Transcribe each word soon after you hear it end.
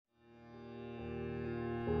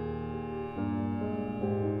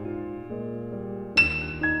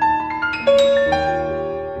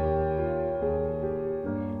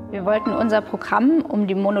Wir wollten unser Programm um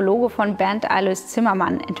die Monologe von Bernd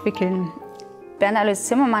Zimmermann entwickeln. Bernd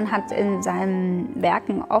Zimmermann hat in seinen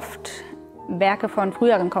Werken oft Werke von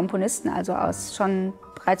früheren Komponisten, also aus schon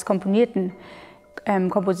bereits komponierten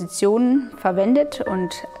Kompositionen verwendet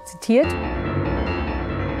und zitiert.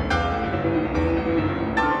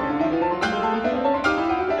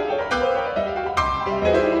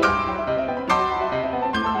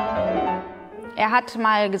 Er hat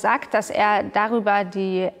mal gesagt, dass er darüber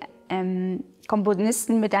die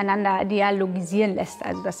Komponisten miteinander dialogisieren lässt,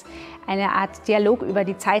 also dass eine Art Dialog über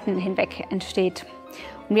die Zeiten hinweg entsteht.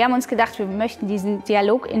 Und wir haben uns gedacht, wir möchten diesen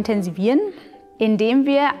Dialog intensivieren, indem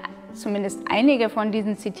wir zumindest einige von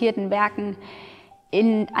diesen zitierten Werken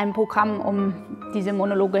in einem Programm um diese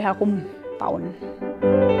Monologe herum bauen.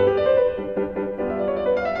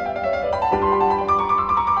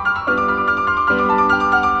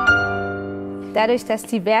 Dadurch, dass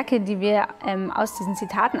die Werke, die wir aus diesen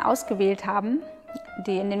Zitaten ausgewählt haben,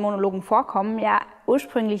 die in den Monologen vorkommen, ja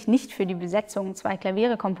ursprünglich nicht für die Besetzung 2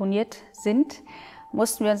 Klaviere komponiert sind,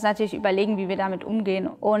 mussten wir uns natürlich überlegen, wie wir damit umgehen.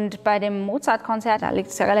 Und bei dem Mozart-Konzert liegt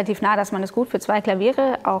es ja relativ nah, dass man es gut für 2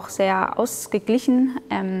 Klaviere auch sehr ausgeglichen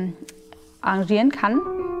arrangieren kann.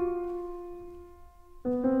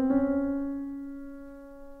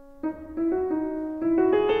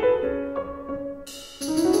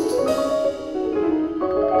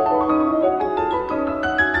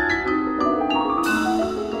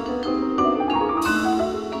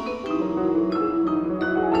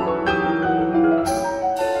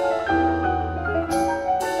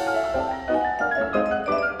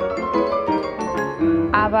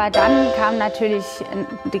 Aber dann kam natürlich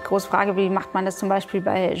die große Frage, wie macht man das zum Beispiel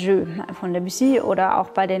bei Jeux von Debussy oder auch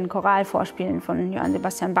bei den Choralvorspielen von Johann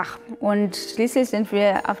Sebastian Bach. Und schließlich sind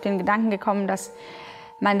wir auf den Gedanken gekommen, dass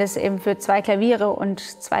man das eben für 2 Klaviere und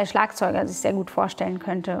 2 Schlagzeuger sich sehr gut vorstellen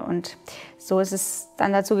könnte. Und so ist es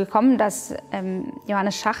dann dazu gekommen, dass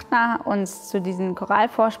Johannes Schachtner uns zu diesen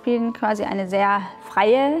Choralvorspielen quasi eine sehr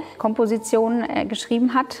freie Komposition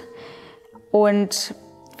geschrieben hat. Und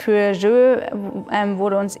für Jeux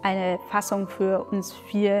wurde uns eine Fassung für uns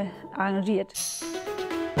 4 arrangiert.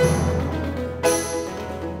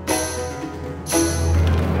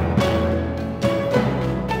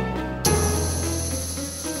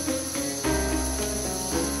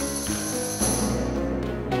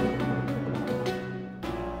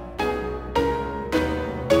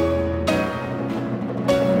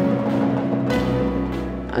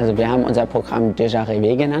 Also wir haben unser Programm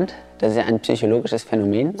déjà-rêvé genannt. Das ist ein psychologisches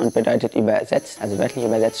Phänomen und bedeutet übersetzt, also wörtlich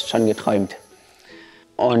übersetzt, schon geträumt.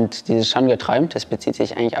 Und dieses schon geträumt, das bezieht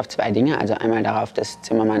sich eigentlich auf 2 Dinge. Also einmal darauf, dass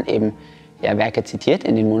Zimmermann eben Werke zitiert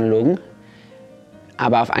in den Monologen,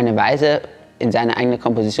 aber auf eine Weise in seine eigene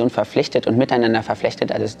Komposition verpflichtet und miteinander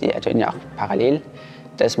verflechtet, also die ertönen ja auch parallel,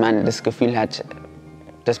 dass man das Gefühl hat,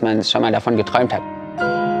 dass man schon mal davon geträumt hat.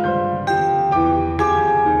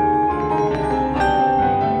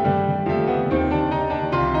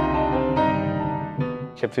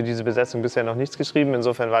 Ich habe für diese Besetzung bisher noch nichts geschrieben,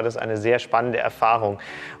 insofern war das eine sehr spannende Erfahrung.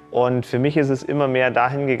 Und für mich ist es immer mehr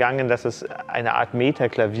dahin gegangen, dass es eine Art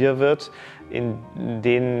Metaklavier wird, in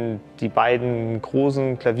denen die beiden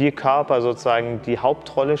großen Klavierkörper sozusagen die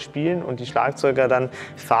Hauptrolle spielen und die Schlagzeuger dann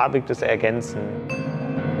farbig das ergänzen.